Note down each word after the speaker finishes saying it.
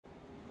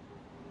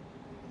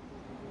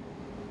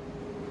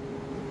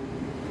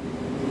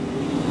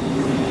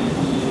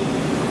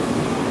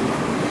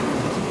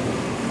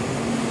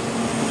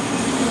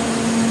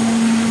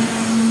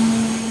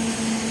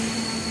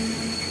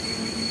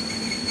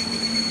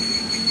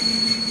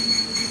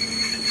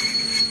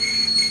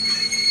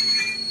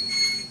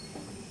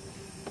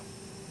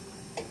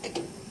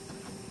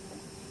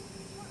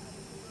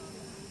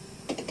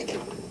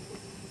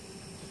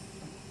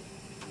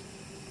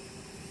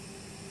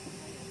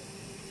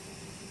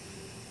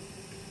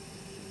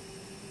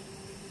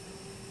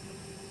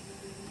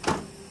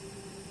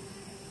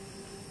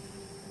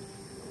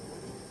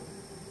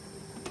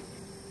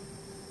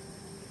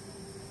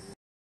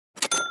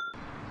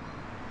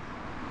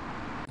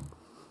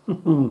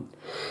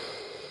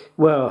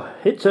Well,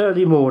 it's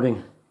early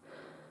morning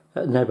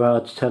at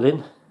Nebard's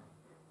telling.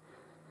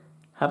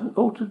 Haven't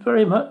altered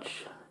very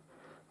much.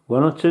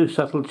 One or two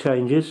subtle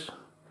changes.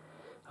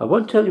 I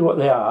won't tell you what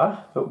they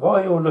are, but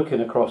while you're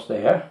looking across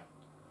there,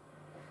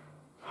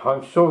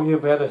 I'm sure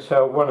you'll be able to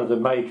tell one of the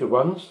major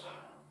ones.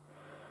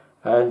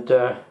 And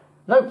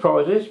no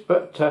prizes,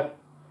 but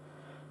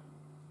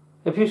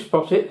if you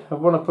spot it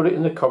and want to put it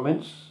in the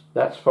comments,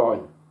 that's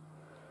fine.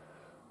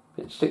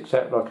 It sticks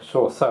out like a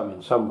sore thumb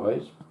in some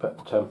ways,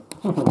 but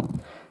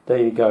there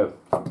you go.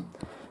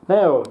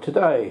 Now,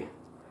 today,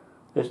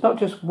 there's not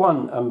just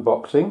one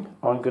unboxing,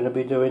 I'm going to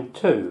be doing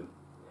two.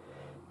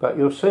 But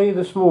you'll see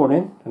this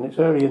morning, and it's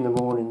early in the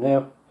morning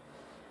now,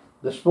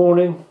 this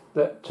morning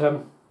that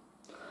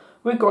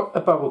we've got a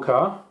bubble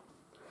car,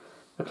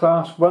 a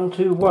class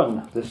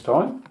 121 this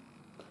time,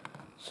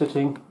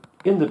 sitting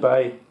in the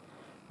bay,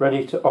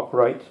 ready to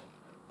operate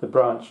the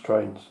branch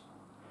trains.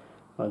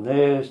 And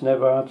there's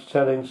Nebard's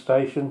telling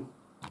station,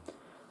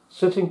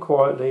 sitting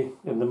quietly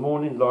in the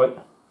morning light,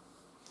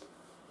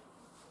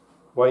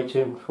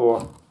 waiting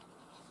for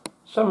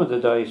some of the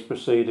day's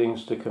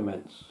proceedings to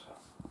commence.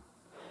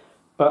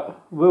 But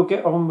we'll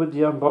get on with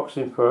the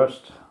unboxing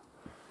first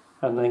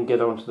and then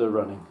get on to the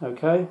running,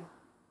 okay?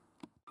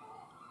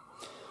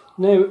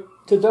 Now,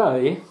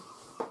 today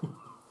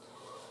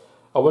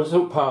I want to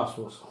talk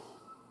parcels.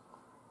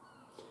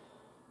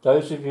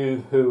 Those of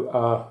you who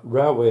are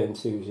railway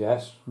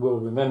enthusiasts will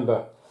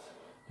remember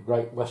the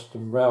Great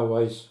Western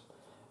Railway's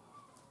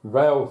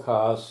rail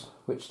cars,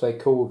 which they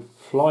called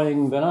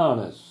Flying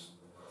Bananas.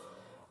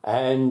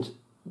 And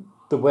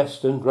the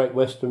Great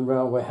Western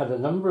Railway had a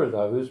number of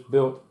those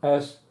built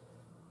as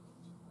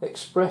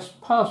express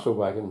parcel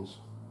wagons.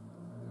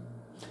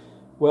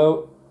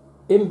 Well,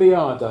 in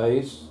BR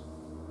days,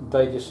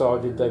 they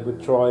decided they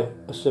would try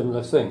a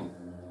similar thing.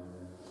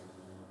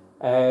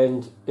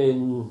 And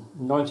in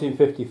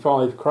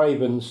 1955,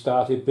 Craven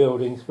started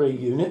building 3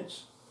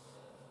 units.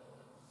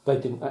 They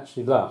didn't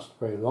actually last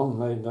very long,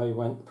 they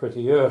went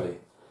pretty early.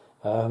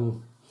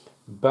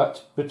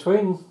 But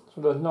between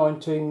sort of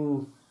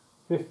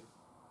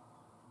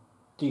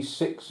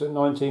 1956 and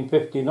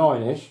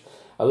 1959-ish,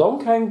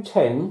 along came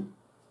 10,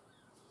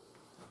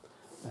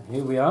 and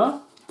here we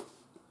are.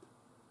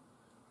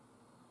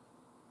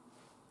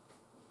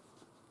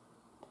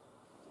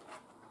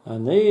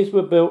 And these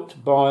were built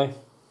by,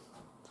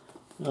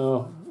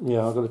 oh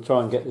yeah, I've got to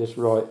try and get this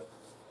right,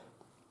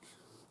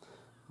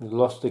 the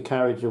Gloucester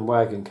Carriage and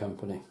Wagon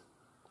Company.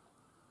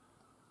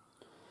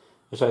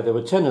 So there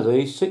were 10 of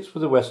these, 6 for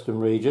the Western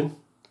region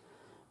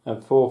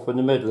and 4 for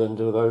the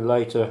Midland, although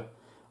later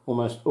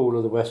almost all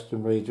of the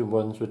Western region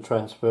ones were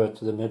transferred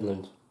to the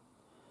Midland.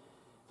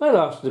 They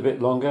lasted a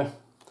bit longer.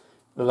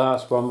 The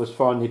last one was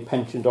finally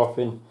pensioned off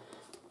in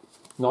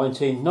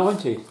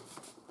 1990.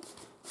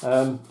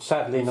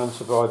 Sadly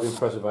non-surviving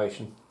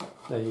preservation.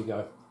 There you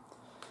go.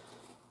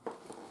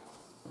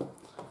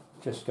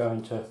 Just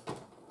going to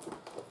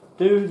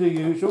do the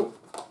usual.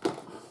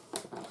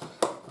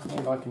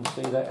 If I can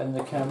see that in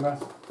the camera.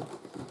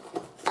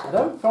 I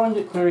don't find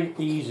it very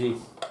easy.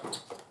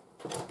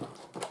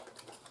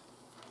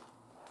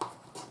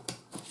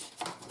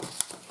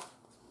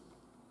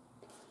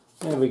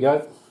 There we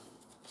go.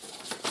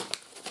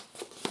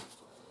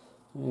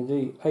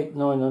 The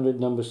 8900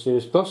 number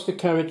series Gloucester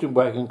Carriage and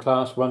Wagon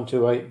Class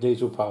 128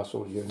 diesel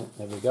parcels unit.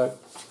 There we go.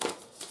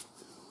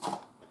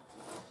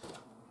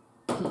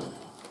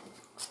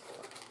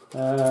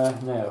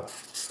 Now,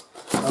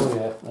 oh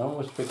yeah, I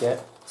always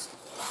forget.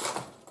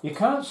 You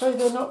can't say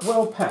they're not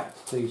well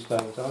packed these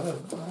days, I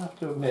have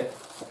to admit.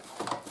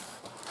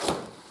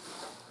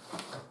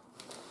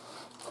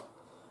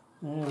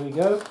 There we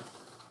go.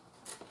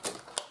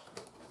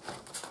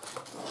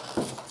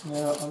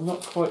 Now, I'm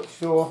not quite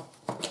sure.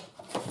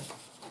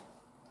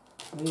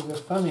 These are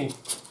funny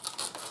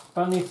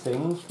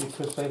things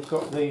because they've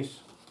got these.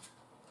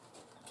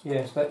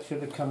 Yes, that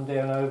should have come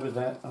down over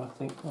that, I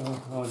think.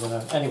 Oh, I don't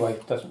know. Anyway,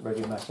 it doesn't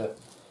really matter.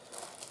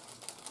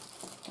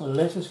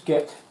 Let us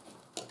get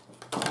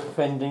the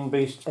fending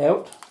beast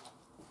out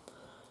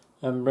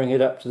and bring it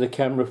up to the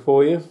camera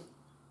for you.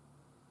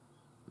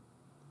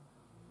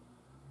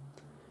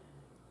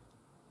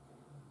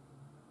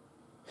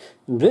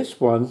 This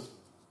one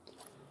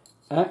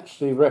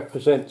actually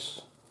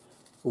represents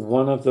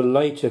one of the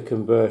later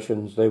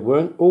conversions. They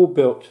weren't all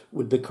built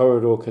with the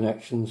corridor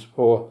connections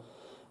for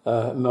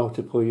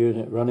multiple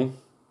unit running.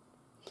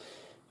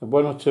 And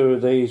 1 or 2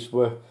 of these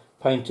were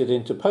painted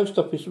into post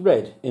office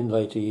red in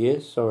later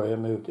years. Sorry, I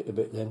moved it a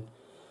bit then.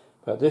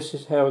 But this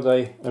is how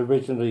they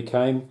originally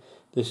came.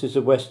 This is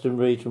a Western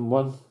region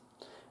one.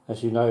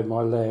 As you know,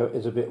 my layout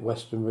is a bit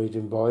Western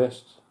region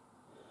biased.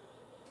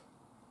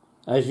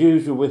 As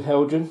usual with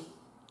Helgen,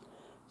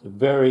 it's a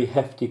very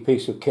hefty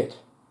piece of kit.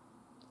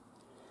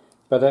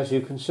 But as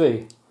you can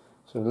see,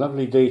 some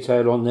lovely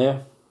detail on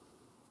there.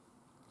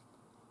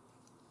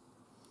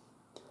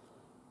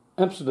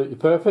 Absolutely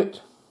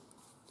perfect.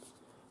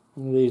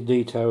 And these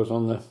details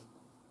on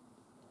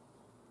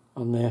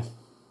there.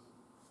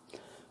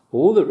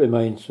 All that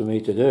remains for me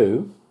to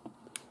do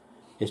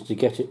is to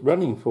get it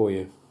running for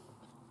you.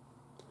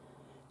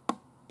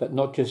 But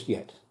not just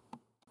yet.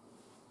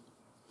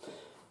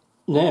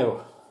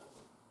 Now,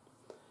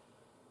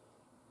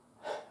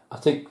 I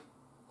think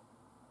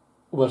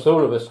almost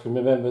all of us can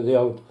remember the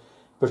old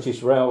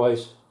British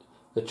Railways,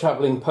 the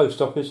travelling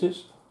post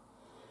offices,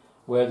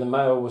 where the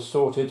mail was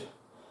sorted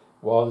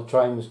while the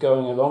train was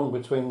going along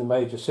between the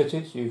major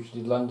cities,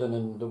 usually London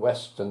and the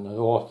West and the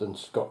North and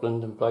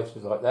Scotland and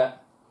places like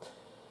that.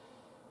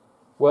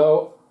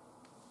 Well,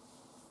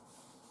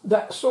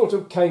 that sort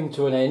of came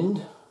to an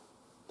end,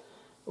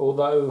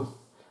 although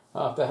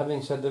after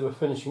having said they were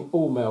finishing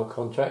all mail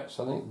contracts,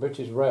 I think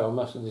British Rail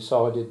must have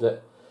decided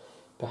that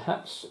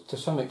perhaps to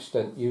some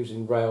extent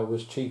using rail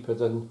was cheaper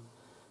than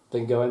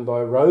going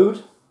by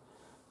road.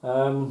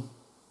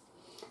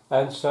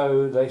 And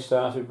so they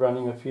started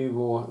running a few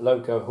more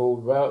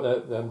loco-hauled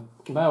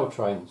mail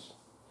trains.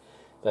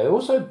 They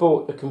also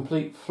bought a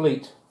complete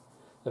fleet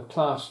of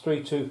Class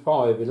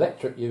 325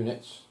 electric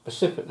units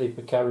specifically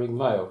for carrying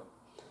mail.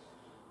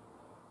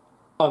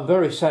 I'm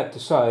very sad to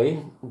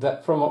say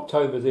that from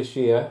October this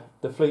year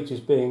the fleet is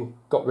being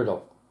got rid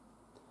of.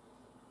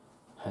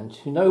 And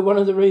you know one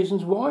of the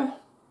reasons why?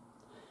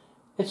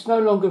 It's no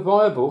longer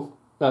viable.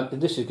 Now,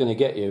 this is going to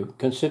get you,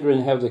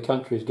 considering how the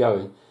country is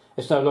going.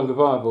 It's no longer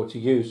viable to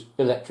use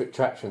electric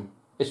traction.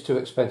 It's too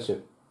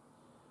expensive.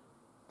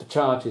 The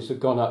charges have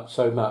gone up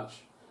so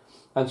much.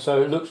 And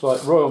so it looks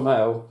like Royal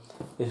Mail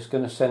is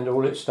going to send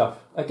all its stuff,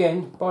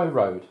 again, by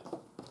road.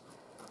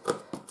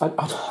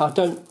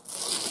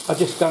 I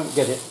just don't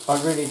get it.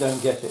 I really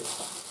don't get it.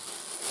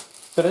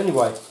 But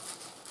anyway,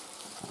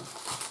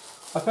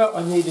 I felt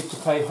I needed to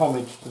pay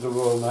homage to the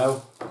Royal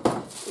Mail.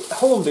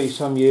 Hornby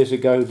some years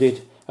ago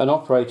did an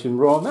operating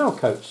Royal Mail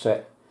coach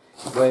set,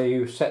 where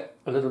you set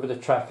a little bit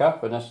of track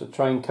up, and as the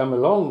train come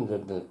along,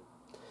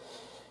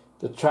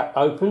 the track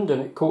opened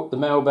and it caught the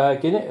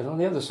mailbag in it, and on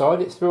the other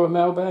side it threw a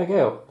mailbag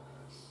out.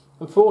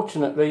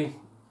 Unfortunately,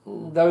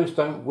 those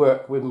don't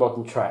work with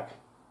modern track,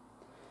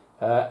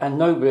 and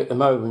nobody at the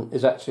moment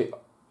is actually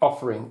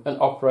offering an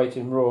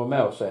operating Royal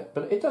Mail set.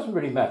 But it doesn't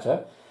really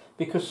matter,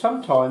 because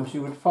sometimes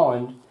you would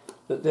find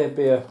that there'd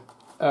be a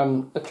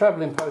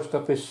travelling post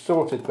office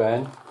sorted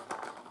van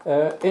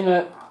in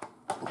a,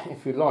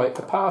 if you like,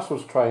 a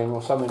parcels train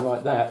or something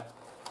like that,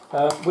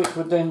 which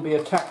would then be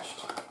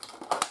attached,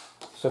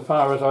 so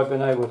far as I've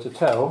been able to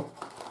tell,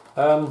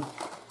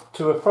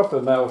 to a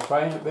proper mail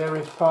train at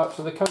various parts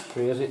of the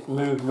country as it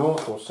moved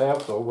north or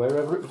south or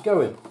wherever it was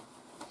going.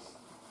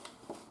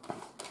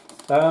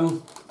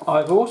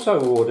 I've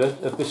also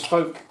ordered a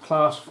bespoke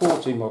Class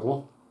 40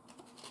 model,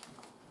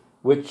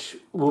 which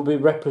will be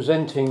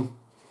representing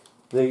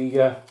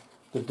the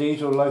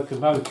diesel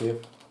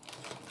locomotive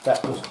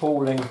that was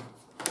hauling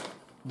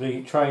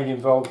the train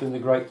involved in the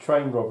Great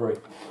Train Robbery,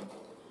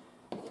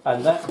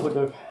 and that would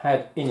have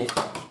had in it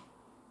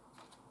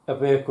a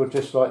vehicle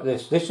just like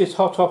this. This is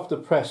hot off the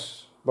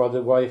press, by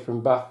the way,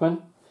 from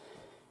Bachmann.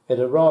 It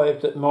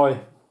arrived at my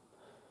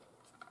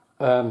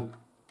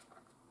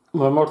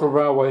model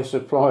railway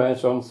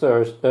suppliers on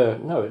Friday,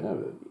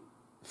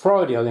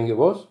 I think it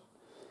was,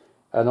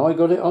 and I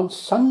got it on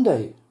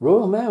Sunday.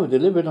 Royal Mail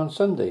delivered on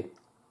Sunday.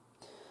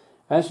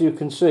 As you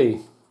can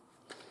see,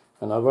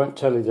 and I won't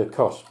tell you the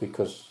cost,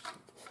 because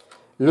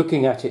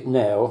looking at it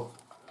now,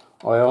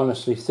 I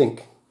honestly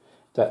think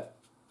that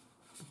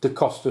the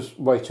cost is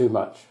way too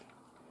much.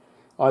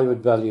 I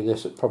would value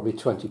this at probably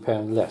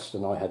 £20 less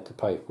than I had to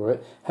pay for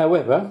it.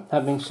 However,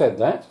 having said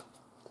that,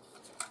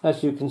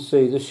 as you can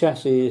see, the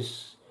chassis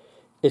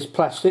is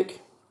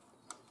plastic.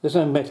 There's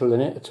no metal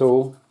in it at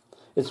all.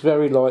 It's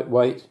very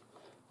lightweight,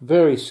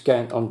 very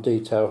scant on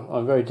detail.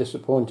 I'm very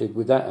disappointed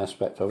with that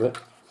aspect of it.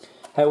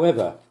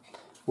 However,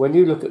 when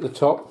you look at the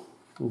top,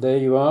 there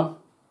you are.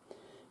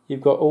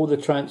 You've got all the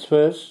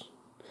transfers.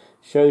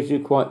 Shows you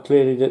quite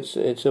clearly that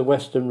it's a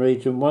Western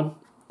Region one.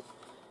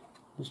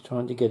 Just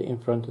trying to get it in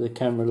front of the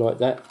camera like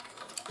that.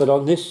 But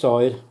on this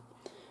side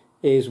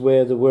is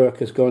where the work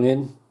has gone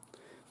in.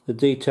 The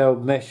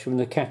detailed mesh from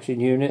the catching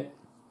unit.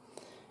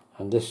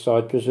 And this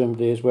side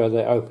presumably is where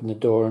they open the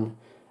door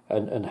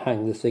and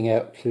hang the thing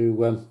out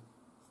to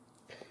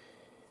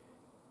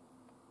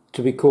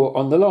be caught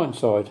on the line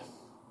side.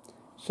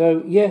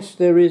 So yes,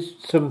 there is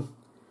some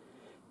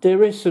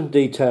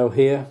detail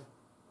here,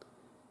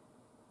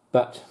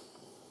 but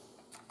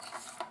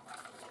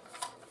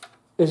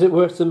is it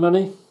worth the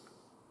money?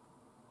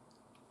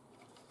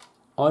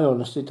 I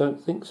honestly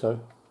don't think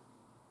so.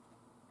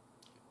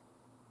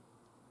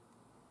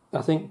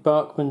 I think,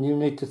 Bachmann, you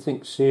need to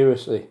think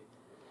seriously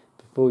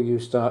before you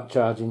start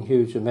charging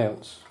huge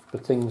amounts for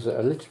things that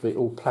are literally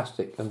all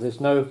plastic, and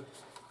there's no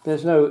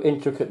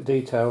intricate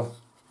detail,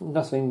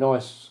 nothing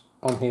nice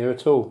on here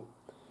at all.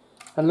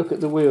 And look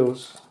at the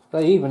wheels.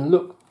 They even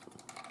look,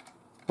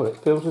 well, it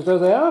feels as though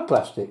they are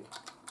plastic.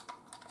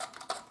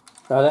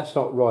 No, that's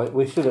not right.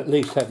 We should at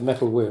least have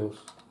metal wheels.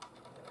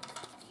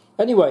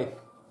 Anyway,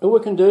 all we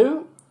can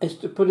do is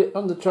to put it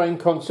on the train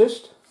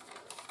consist,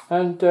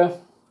 and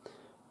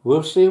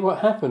we'll see what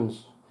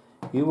happens.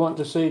 You want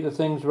to see the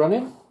things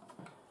running?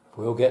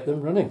 We'll get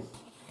them running.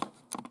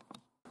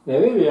 Now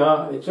here we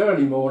are, it's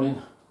early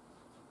morning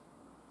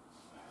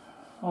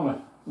on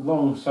a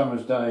long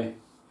summer's day.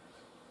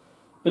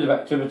 Bit of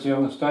activity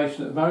on the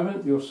station at the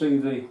moment. You'll see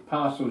the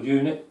parcels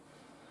unit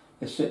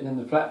is sitting in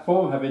the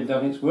platform having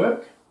done its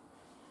work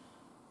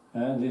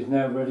and is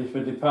now ready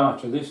for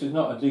departure. This is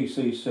not a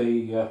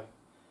DCC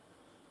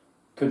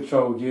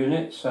controlled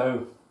unit,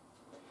 so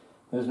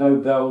there's no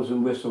bells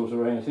and whistles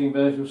or anything,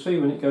 but as you'll see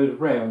when it goes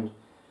round,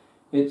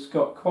 it's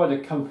got quite a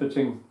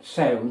comforting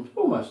sound,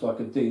 almost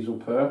like a diesel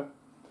purr.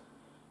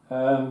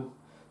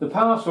 The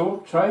parcel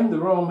train, the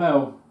Royal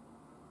Mail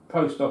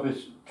Post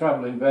Office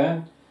travelling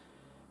van,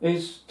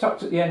 is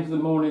tucked at the end of the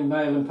morning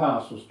mail and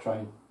parcels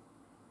train.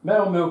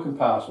 Mail, milk and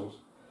parcels.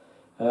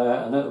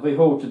 And that'll be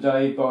hauled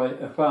today by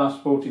a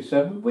Class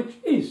 47, which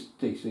is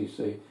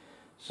DCC.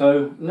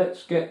 So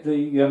let's get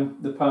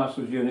the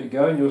parcels unit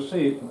going. You'll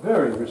see it's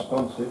very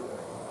responsive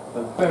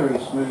and very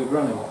smooth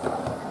running.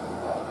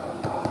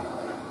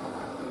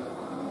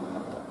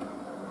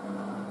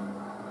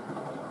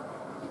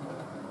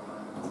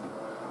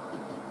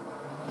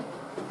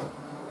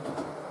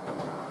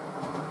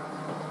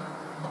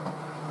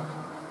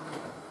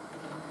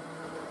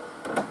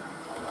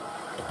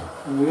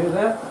 Can you hear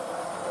that?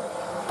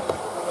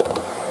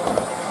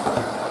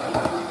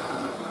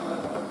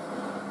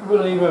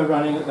 We'll leave her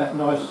running at that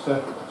nice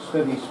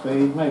steady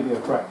speed, maybe a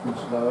fraction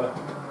slower.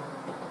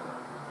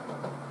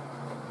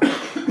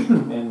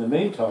 In the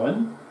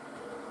meantime,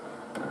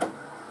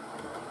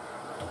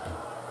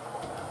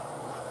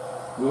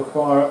 we'll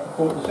fire up the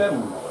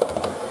 47.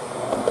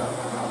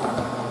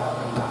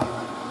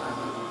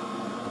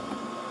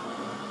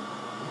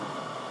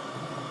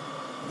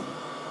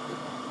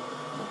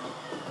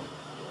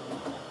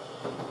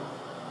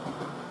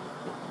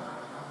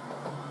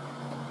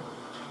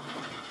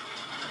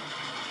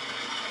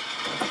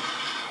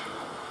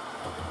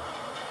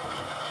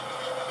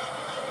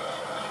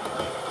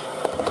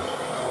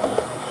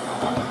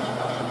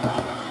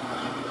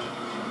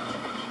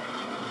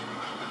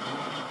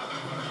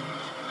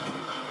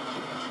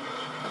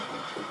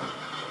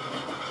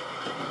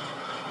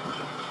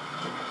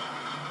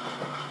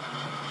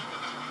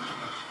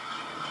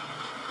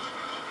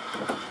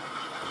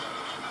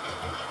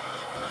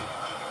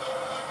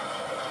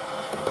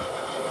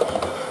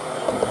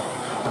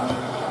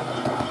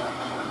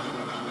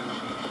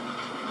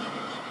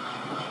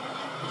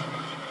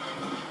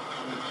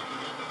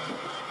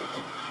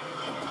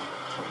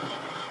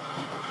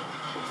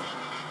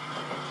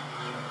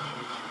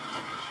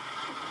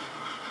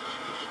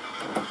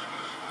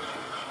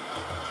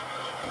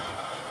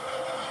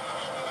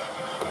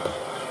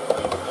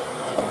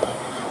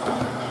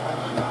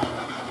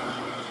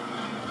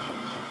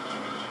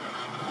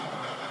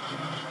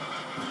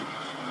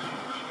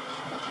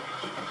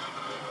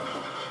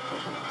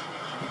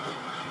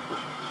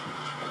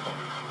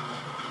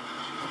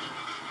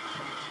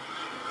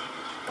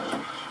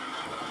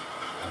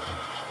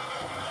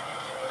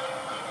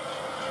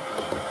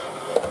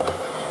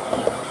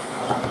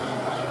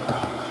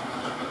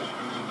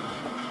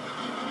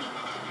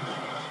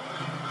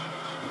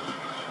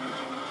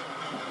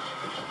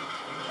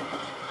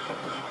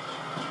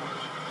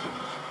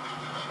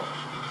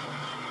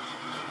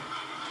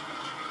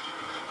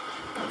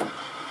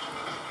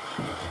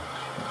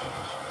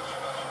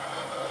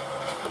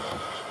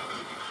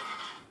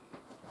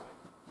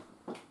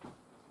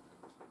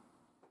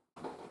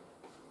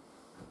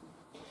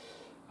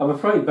 I'm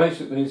afraid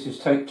basically this is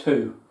take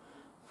two,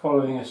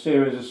 following a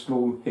series of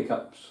small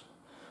hiccups.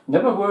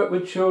 Never worked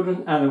with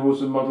children,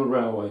 animals and model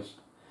railways.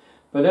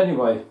 But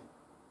anyway,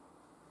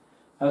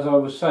 as I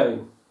was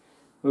saying,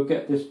 we'll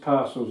get this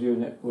parcels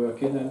unit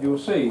working and you'll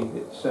see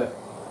it's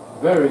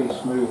very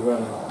smooth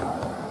running.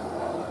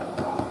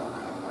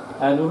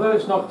 And although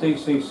it's not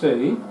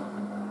DCC,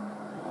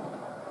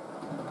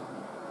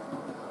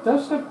 it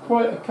does have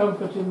quite a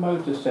comforting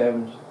motor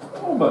sound,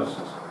 almost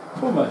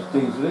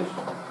dieselish.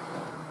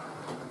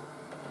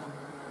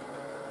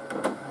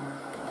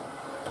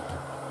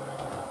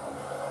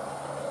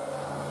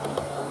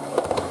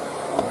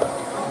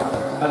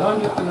 And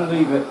I'm just going to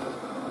leave it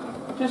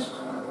just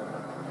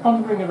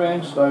pondering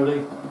around slowly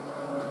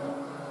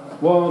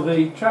while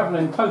the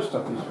travelling post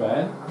office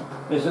van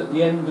is at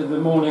the end of the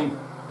morning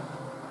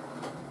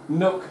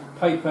milk,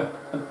 paper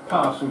and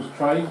parcels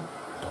train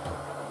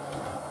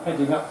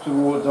heading up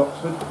towards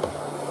Oxford,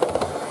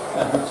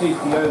 and the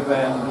TPO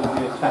van will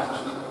be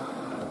attached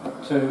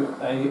to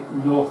a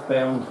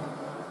northbound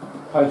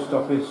post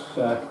office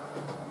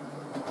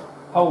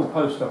whole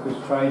post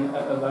office train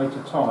at a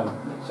later time.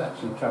 It's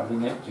actually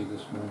travelling empty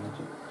this morning,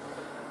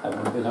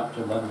 having been up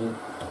to London.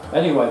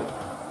 Anyway,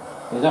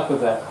 enough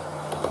of that.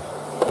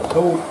 It's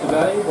hauled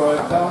today by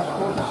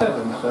Class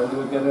 47, so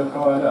we'll get her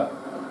fired up.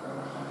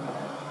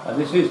 And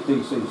this is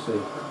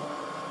DCC.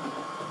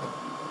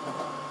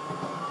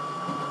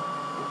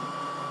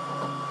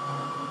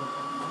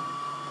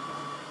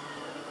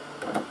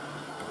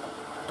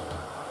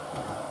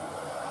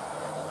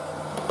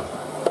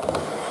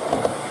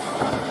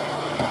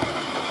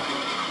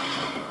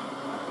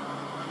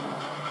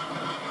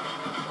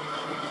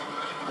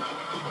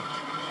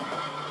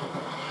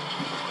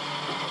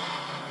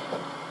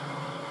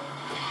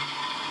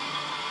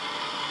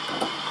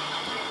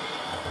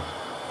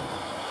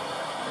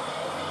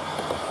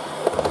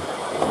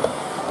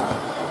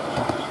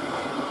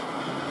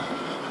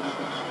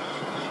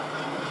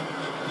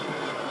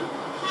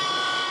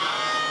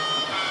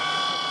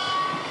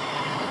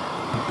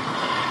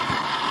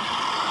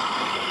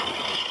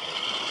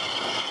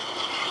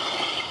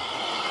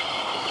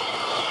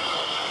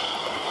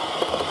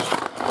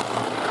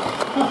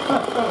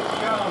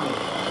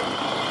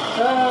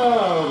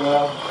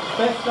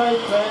 best laid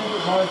plans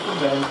of mice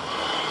and men.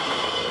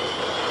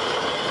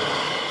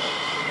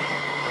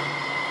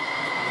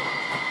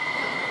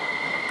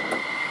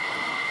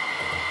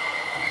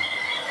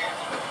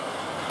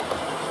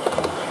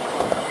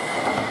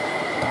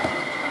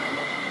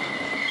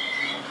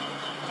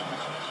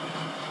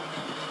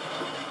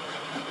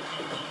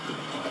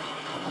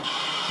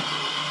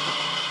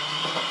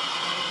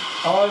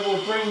 I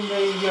will bring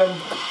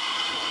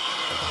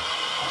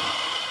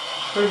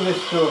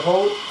this to a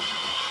halt.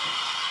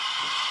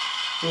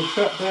 We'll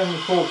shut down the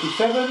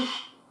 47.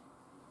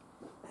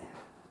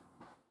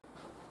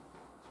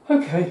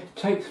 Okay,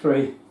 take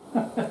 3.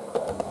 We'll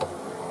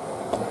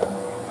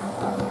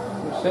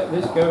set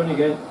this going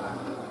again.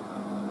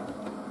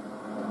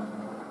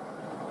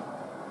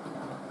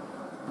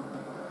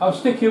 I'll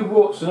stick your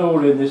warts and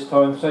all in this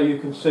time so you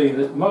can see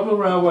that model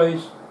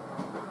railways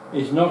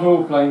is not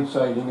all plain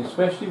sailing,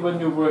 especially when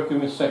you're working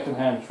with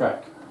second-hand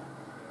track.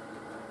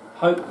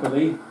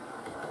 Hopefully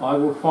I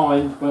will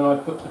find when I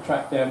put the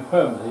track down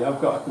permanently,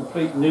 I've got a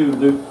complete new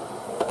loop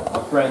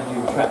of brand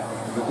new track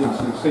for the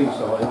DCC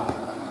side,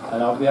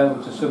 and I'll be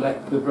able to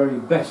select the very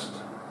best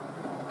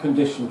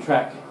condition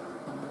track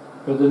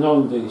for the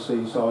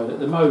non-DC side. At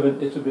the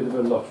moment it's a bit of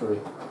a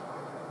lottery.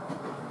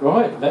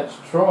 Right, let's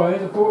try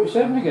the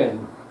 47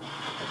 again.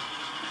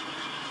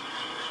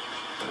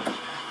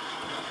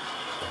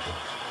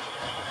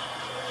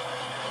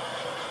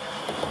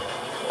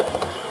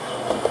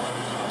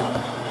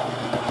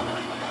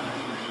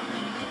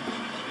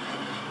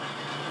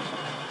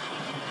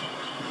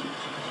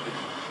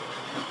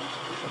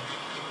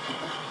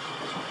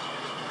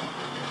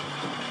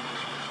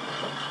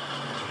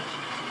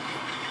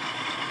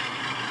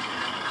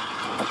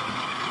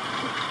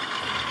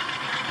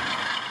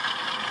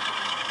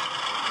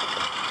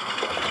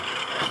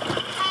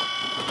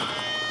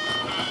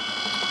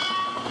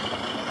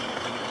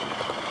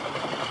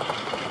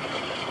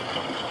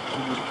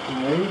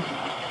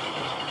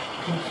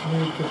 Just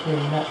need to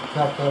bring that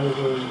track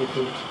over a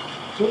little bit.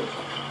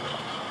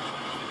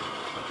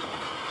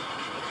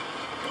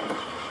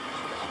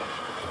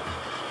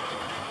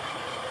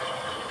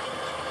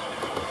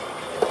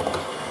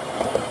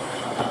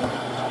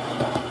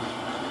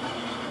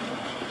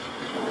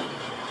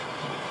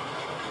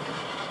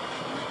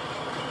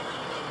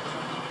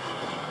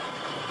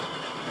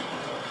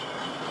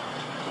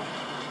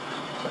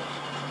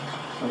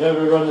 I don't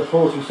ever run the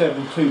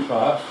 47 too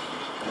fast.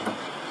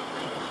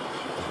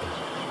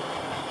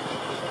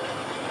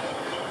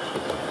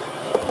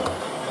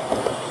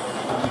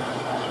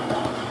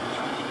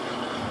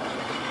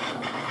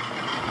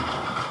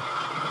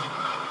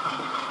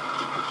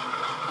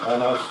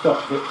 And I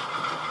stopped it.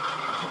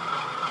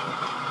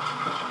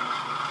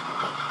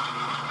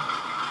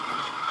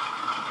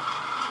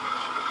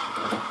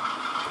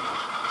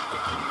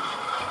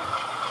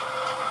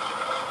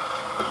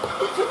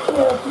 It's a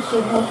clarity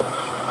signal.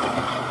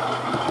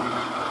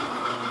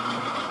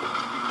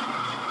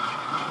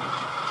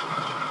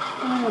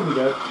 There we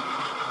go.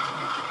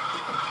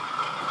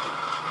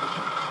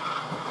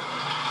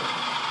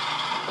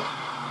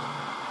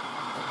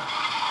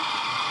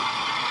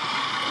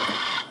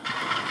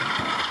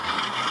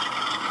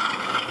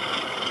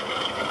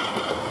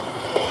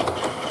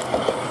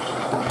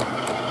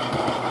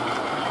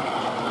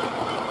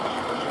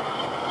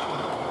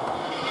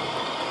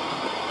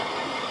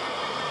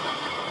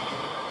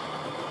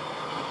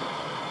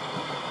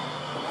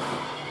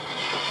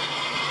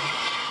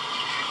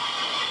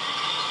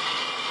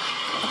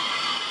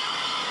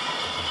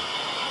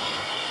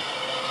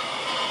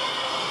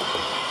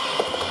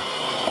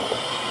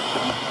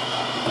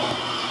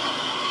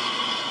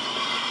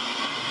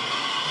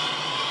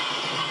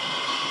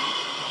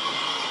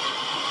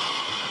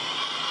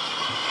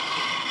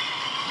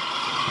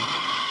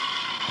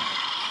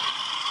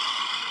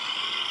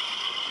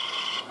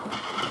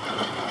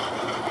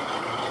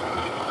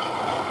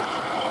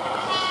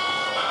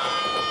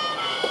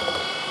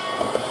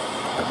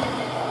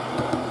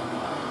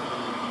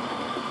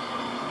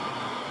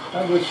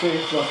 And we see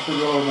it's lost the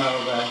Royal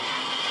Mail there.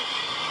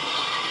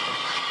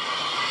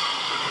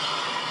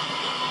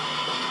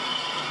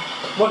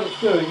 What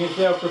it's doing is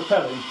now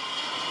propelling.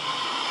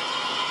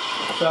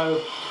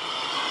 So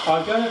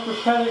I'm going to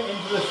propel it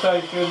into the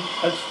station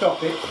and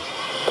stop it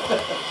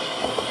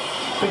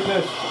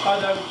because I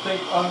don't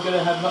think I'm going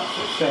to have much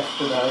success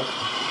today.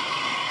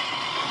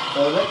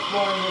 So let's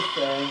wind this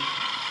down.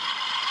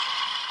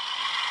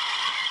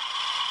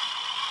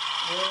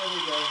 There we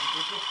go.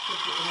 We'll just put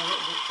it in a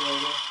little bit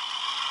further.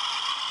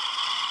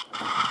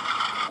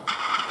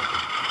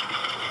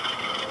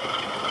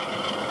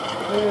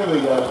 There we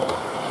go.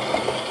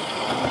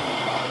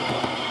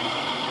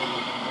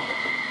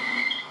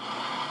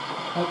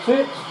 That's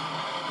it.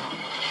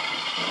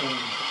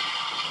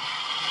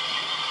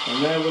 And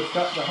now we'll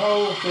shut the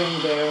whole thing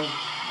down.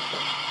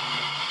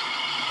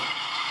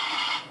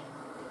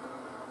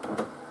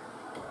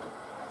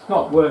 It's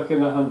not working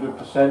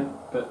 100%,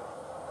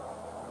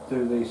 but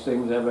do these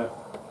things ever?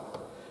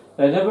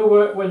 They never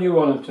work when you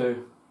want them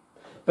to.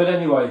 But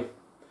anyway,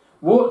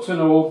 warts and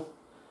all,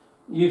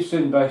 you've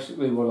seen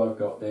basically what I've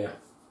got there.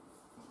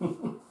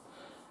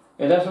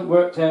 It hasn't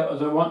worked out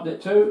as I wanted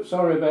it to,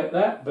 sorry about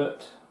that,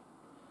 but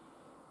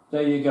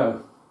there you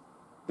go.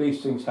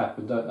 These things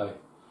happen, don't they?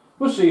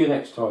 We'll see you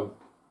next time.